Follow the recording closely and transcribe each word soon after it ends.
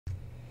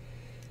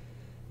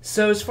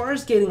So as far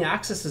as gaining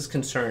access is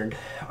concerned,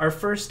 our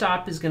first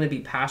stop is going to be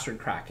password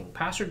cracking.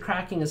 Password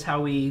cracking is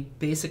how we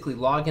basically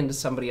log into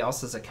somebody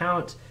else's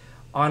account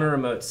on a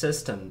remote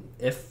system.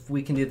 If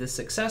we can do this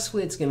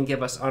successfully, it's going to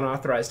give us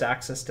unauthorized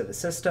access to the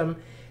system.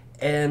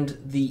 And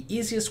the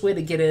easiest way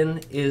to get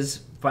in is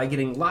by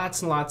getting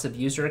lots and lots of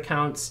user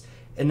accounts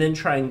and then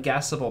trying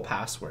guessable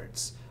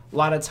passwords. A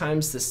lot of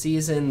times the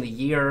season, the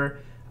year,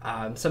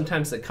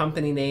 sometimes the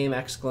company name,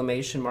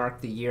 exclamation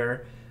mark, the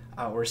year,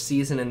 or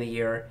season in the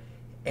year.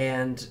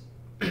 And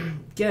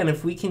again,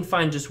 if we can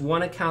find just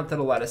one account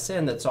that'll let us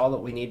in, that's all that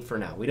we need for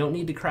now. We don't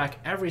need to crack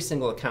every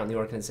single account in the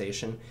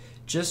organization,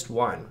 just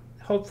one.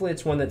 Hopefully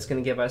it's one that's going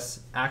to give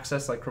us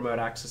access like Remote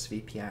Access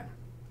VPN.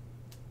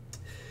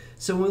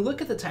 So when we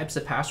look at the types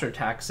of password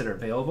attacks that are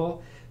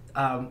available,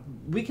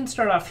 we can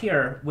start off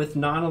here with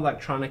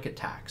non-electronic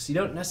attacks. You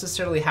don't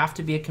necessarily have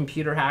to be a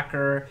computer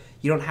hacker.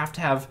 You don't have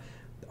to have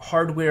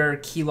hardware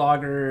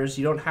keyloggers.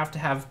 You don't have to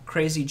have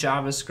crazy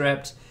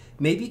JavaScript.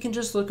 Maybe you can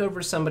just look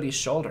over somebody's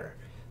shoulder.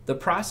 The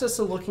process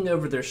of looking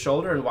over their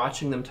shoulder and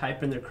watching them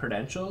type in their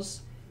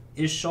credentials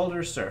is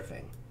shoulder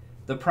surfing.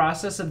 The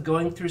process of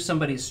going through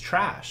somebody's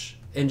trash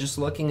and just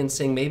looking and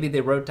seeing maybe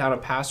they wrote down a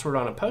password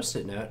on a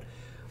Post-it note,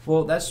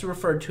 well, that's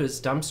referred to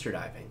as dumpster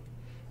diving.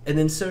 And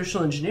then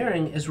social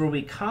engineering is where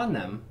we con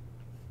them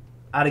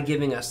out of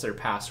giving us their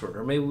password,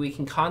 or maybe we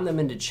can con them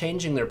into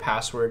changing their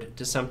password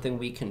to something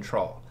we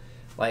control.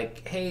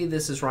 Like, hey,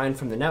 this is Ryan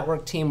from the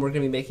network team. We're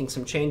going to be making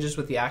some changes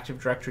with the Active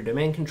Directory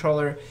domain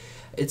controller.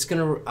 It's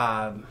going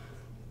to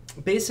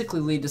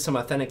basically lead to some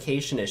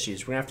authentication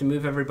issues. We're going to have to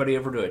move everybody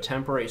over to a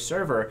temporary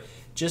server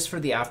just for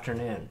the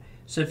afternoon.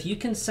 So if you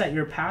can set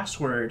your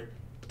password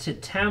to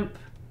temp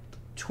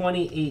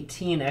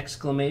 2018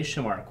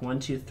 exclamation mark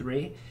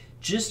 123,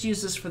 just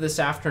use this for this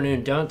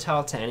afternoon. Don't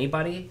tell it to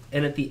anybody.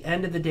 And at the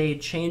end of the day,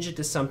 change it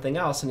to something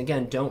else. And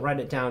again, don't write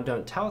it down.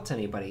 Don't tell it to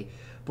anybody.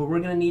 But we're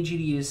going to need you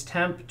to use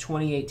temp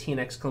 2018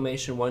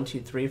 exclamation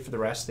 123 for the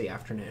rest of the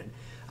afternoon.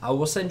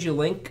 We'll send you a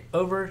link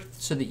over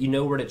so that you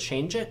know where to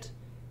change it.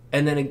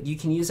 And then you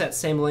can use that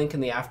same link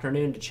in the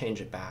afternoon to change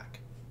it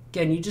back.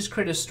 Again, you just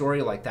create a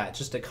story like that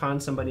just to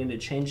con somebody into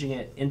changing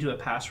it into a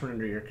password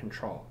under your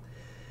control.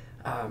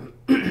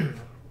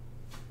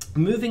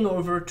 Moving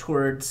over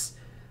towards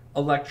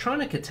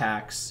electronic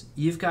attacks,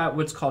 you've got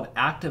what's called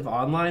active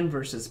online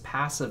versus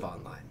passive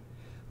online.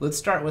 Let's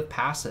start with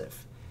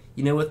passive.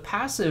 You know, with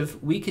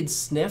passive, we could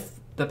sniff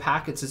the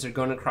packets as they're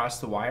going across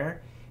the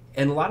wire,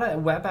 and a lot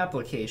of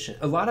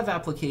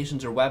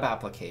applications are web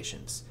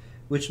applications,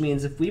 which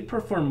means if we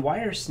perform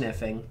wire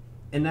sniffing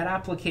and that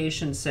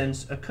application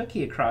sends a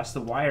cookie across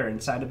the wire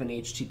inside of an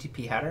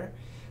HTTP header,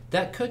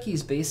 that cookie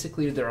is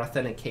basically their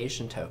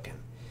authentication token.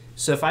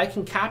 So if I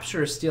can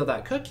capture or steal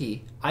that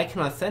cookie, I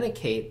can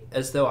authenticate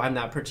as though I'm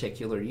that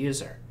particular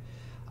user.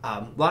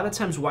 A lot of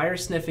times wire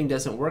sniffing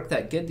doesn't work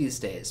that good these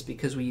days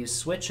because we use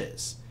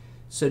switches.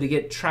 So to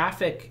get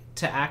traffic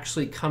to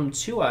actually come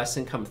to us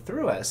and come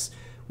through us,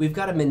 we've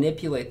got to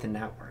manipulate the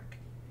network.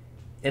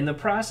 And the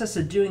process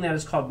of doing that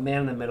is called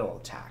man-in-the-middle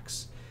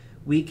attacks.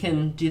 We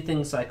can do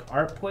things like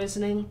ARP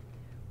poisoning.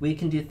 We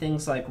can do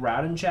things like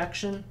route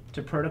injection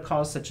to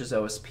protocols such as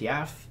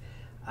OSPF.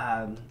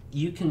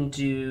 You can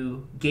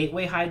do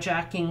gateway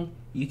hijacking.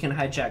 You can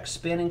hijack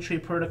spanning tree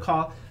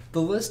protocol.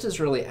 The list is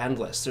really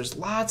endless. There's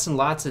lots and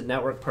lots of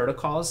network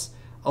protocols.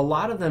 A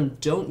lot of them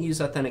don't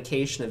use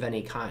authentication of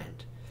any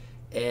kind.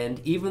 And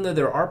even though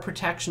there are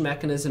protection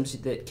mechanisms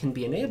that can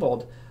be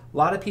enabled, a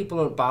lot of people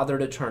don't bother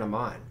to turn them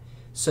on.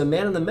 So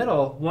man in the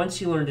middle, once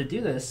you learn to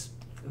do this,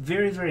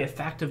 very, very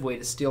effective way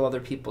to steal other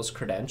people's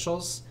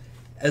credentials,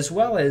 as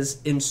well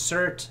as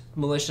insert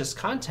malicious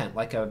content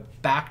like a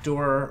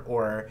backdoor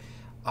or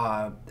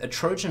a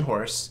Trojan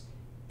horse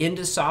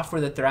into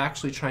software that they're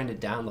actually trying to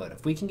download.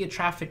 If we can get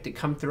traffic to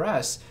come through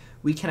us,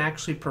 we can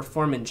actually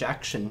perform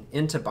injection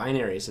into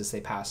binaries as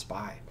they pass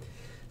by.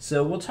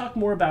 So we'll talk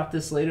more about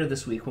this later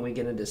this week when we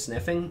get into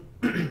sniffing.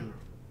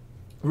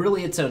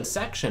 Really its own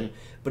section,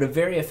 but a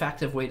very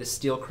effective way to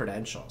steal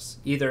credentials,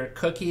 either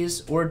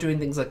cookies or doing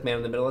things like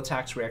man-in-the-middle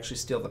attacks where we actually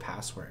steal the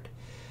password.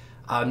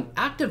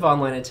 Active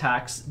online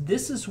attacks,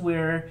 this is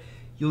where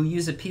you'll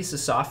use a piece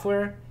of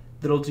software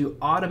that'll do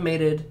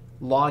automated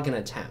login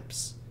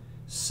attempts.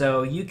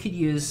 So you could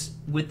use,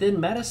 within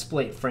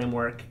Metasploit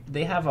framework,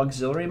 they have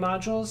auxiliary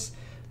modules.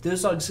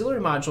 Those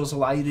auxiliary modules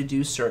allow you to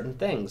do certain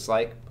things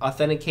like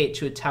authenticate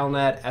to a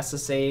telnet,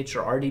 SSH,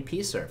 or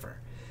RDP server.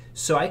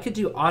 So I could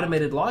do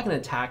automated login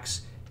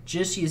attacks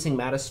just using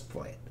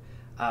Metasploit.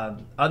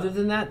 Other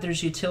than that,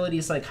 there's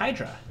utilities like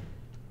Hydra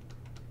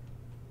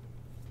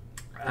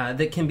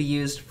that can be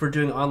used for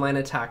doing online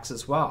attacks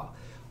as well.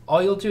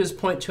 All you'll do is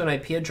point to an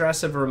IP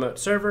address of a remote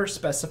server,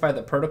 specify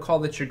the protocol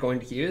that you're going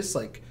to use,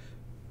 like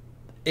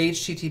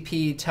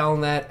HTTP,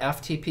 Telnet,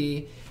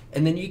 FTP,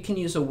 and then you can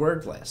use a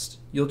word list.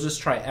 You'll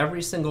just try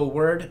every single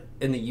word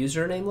in the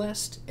username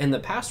list and the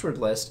password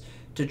list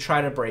to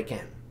try to break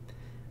in.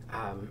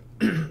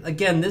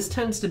 Again, this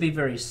tends to be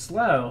very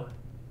slow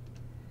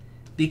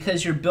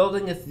Because you're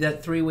building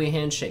that three-way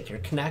handshake. You're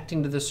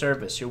connecting to the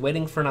service. You're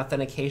waiting for an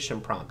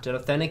authentication prompt. It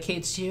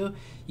authenticates you.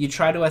 You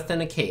try to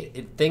authenticate.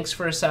 It thinks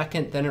for a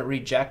second, then it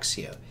rejects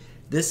you.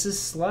 This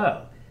is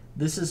slow.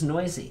 This is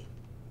noisy.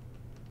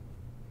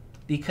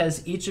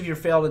 Because each of your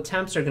failed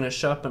attempts are going to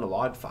show up in a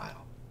log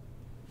file.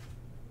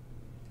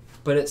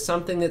 But it's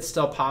something that's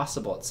still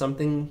possible. It's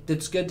something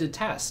that's good to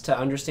test, to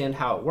understand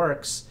how it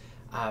works,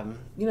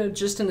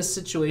 just in a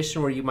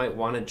situation where you might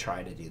want to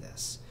try to do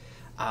this.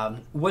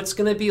 What's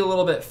going to be a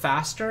little bit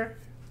faster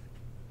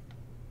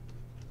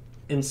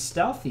and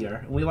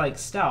stealthier, and we like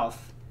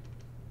stealth,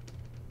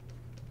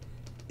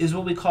 is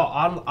what we call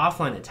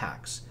offline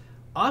attacks.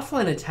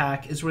 Offline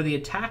attack is where the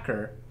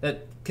attacker,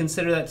 that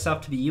consider that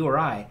self to be you or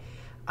I,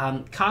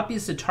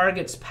 copies the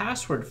target's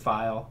password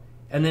file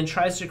and then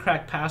tries to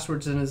crack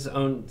passwords in his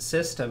own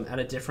system at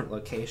a different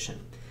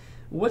location.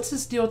 What's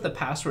this deal with the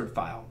password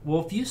file?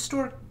 Well, if you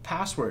store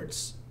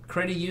passwords,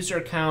 create a user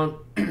account,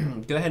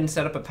 go ahead and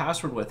set up a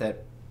password with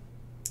it,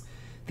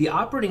 the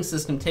operating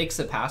system takes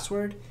the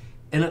password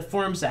and it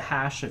forms a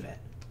hash of it.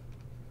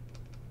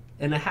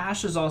 And a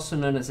hash is also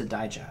known as a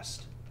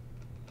digest.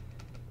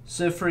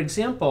 So for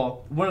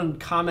example, one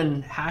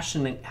common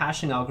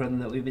hashing algorithm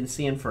that we've been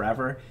seeing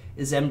forever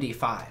is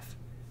MD5.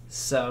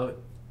 So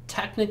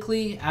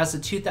technically, as a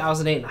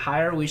 2008 and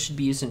higher, we should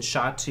be using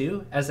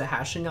SHA-2 as a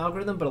hashing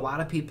algorithm, but a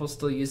lot of people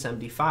still use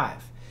MD5.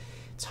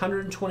 It's a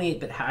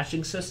 128-bit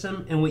hashing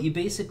system, and what you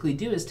basically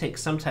do is take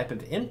some type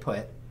of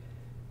input,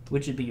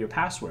 which would be your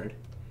password,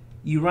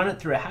 you run it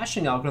through a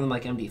hashing algorithm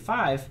like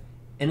MD5,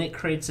 and it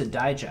creates a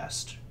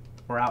digest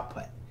or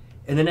output.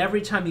 And then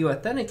every time you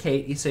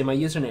authenticate, you say my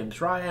username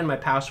is Ryan, my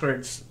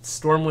password's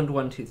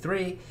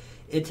StormWind123.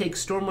 It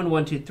takes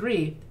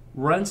StormWind123,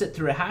 runs it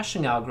through a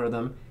hashing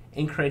algorithm,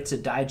 and creates a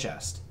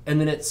digest. And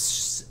then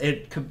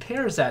it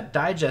compares that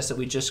digest that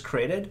we just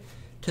created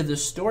to the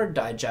stored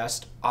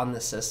digest on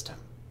the system.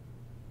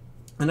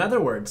 In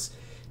other words,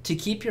 to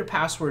keep your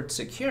password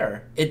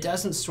secure, it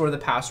doesn't store the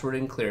password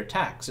in clear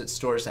text. It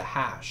stores a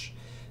hash.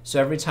 So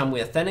every time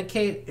we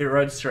authenticate, it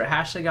runs through a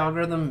hashing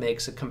algorithm,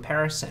 makes a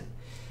comparison.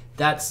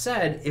 That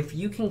said, if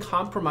you can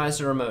compromise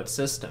a remote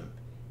system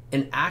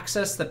and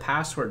access the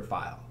password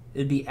file,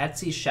 it'd be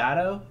etc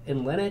shadow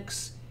in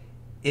Linux.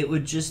 It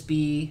would just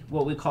be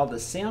what we call the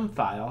SAM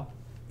file,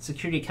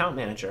 Security Account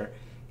Manager,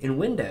 in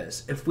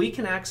Windows. If we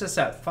can access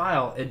that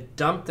file and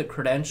dump the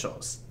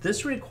credentials,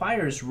 this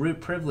requires root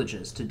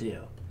privileges to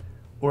do,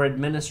 or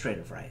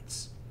administrative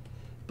rights.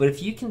 But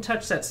if you can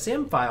touch that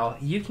SAM file,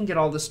 you can get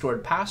all the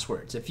stored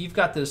passwords. If you've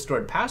got those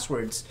stored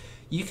passwords,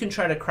 you can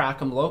try to crack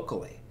them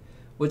locally.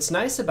 What's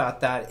nice about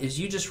that is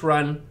you just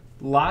run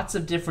lots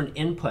of different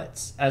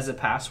inputs as a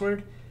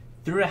password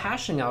through a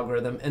hashing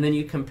algorithm, and then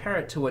you compare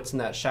it to what's in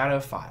that shadow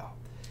file.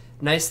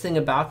 Nice thing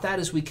about that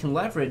is we can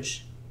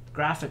leverage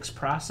graphics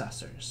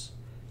processors.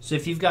 So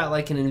if you've got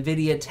like an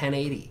NVIDIA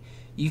 1080,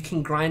 you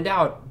can grind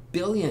out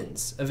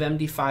billions of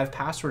MD5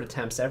 password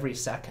attempts every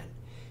second.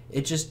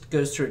 It just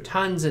goes through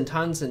tons and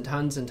tons and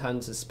tons and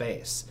tons of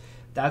space.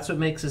 That's what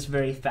makes this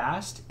very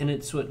fast, and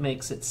it's what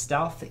makes it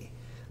stealthy.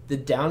 The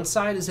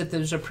downside is that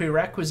there's a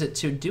prerequisite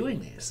to doing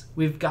these.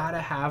 We've got to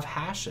have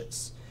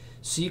hashes.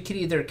 So you could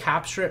either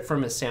capture it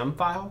from a SAM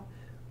file,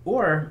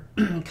 or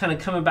kind of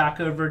coming back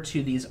over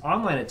to these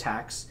online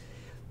attacks,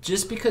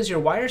 just because you're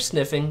wire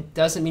sniffing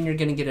doesn't mean you're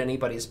going to get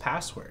anybody's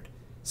password.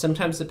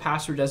 Sometimes the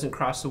password doesn't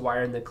cross the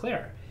wire in the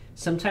clear.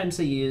 Sometimes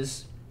they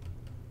use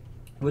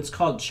what's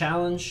called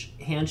challenge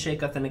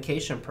handshake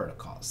authentication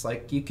protocols.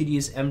 Like you could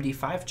use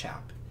MD5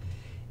 chap.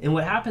 And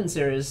what happens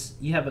there is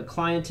you have a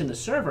client and a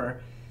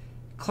server.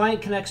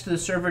 Client connects to the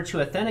server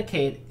to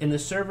authenticate, and the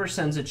server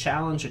sends a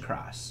challenge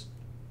across.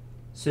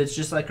 So it's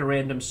just like a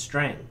random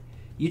string.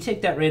 You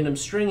take that random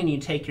string and you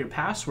take your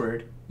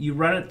password, you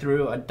run it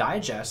through a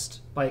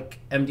digest like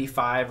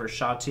MD5 or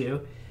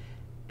SHA-2,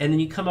 and then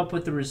you come up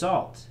with the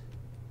result.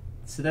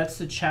 So that's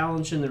the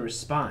challenge and the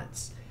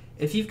response.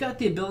 If you've got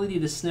the ability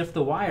to sniff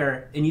the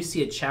wire and you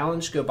see a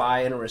challenge go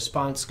by and a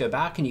response go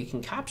back and you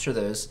can capture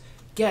those,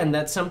 again,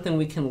 that's something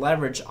we can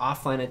leverage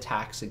offline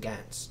attacks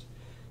against.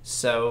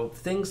 So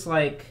things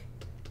like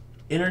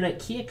Internet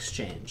Key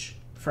Exchange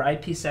for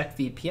IPsec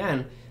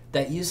VPN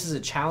that uses a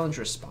challenge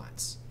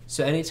response.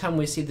 So anytime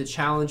we see the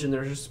challenge and the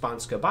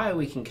response go by,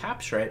 we can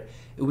capture it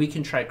and we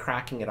can try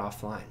cracking it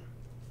offline.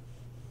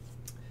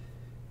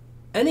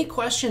 Any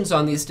questions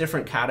on these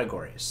different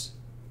categories?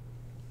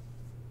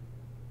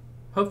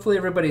 Hopefully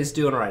everybody's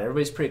doing all right.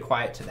 Everybody's pretty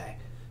quiet today.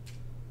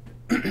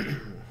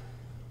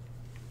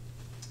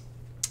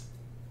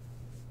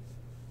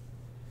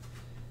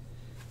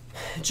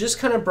 Just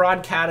kind of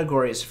broad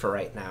categories for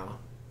right now.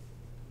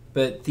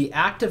 But the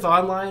active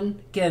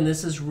online, again,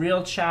 this is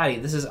real chatty.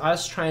 This is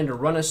us trying to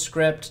run a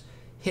script,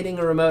 hitting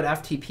a remote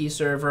FTP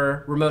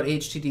server, remote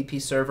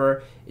HTTP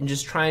server, and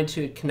just trying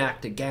to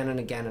connect again and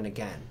again and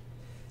again.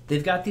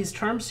 They've got these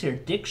terms here,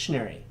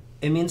 dictionary.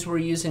 It means we're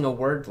using a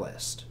word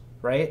list,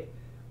 right?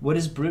 What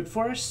is brute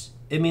force?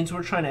 It means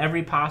we're trying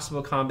every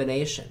possible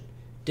combination.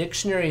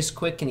 Dictionary is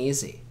quick and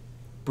easy.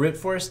 Brute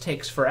force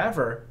takes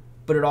forever,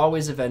 but it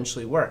always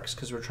eventually works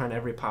because we're trying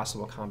every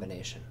possible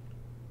combination.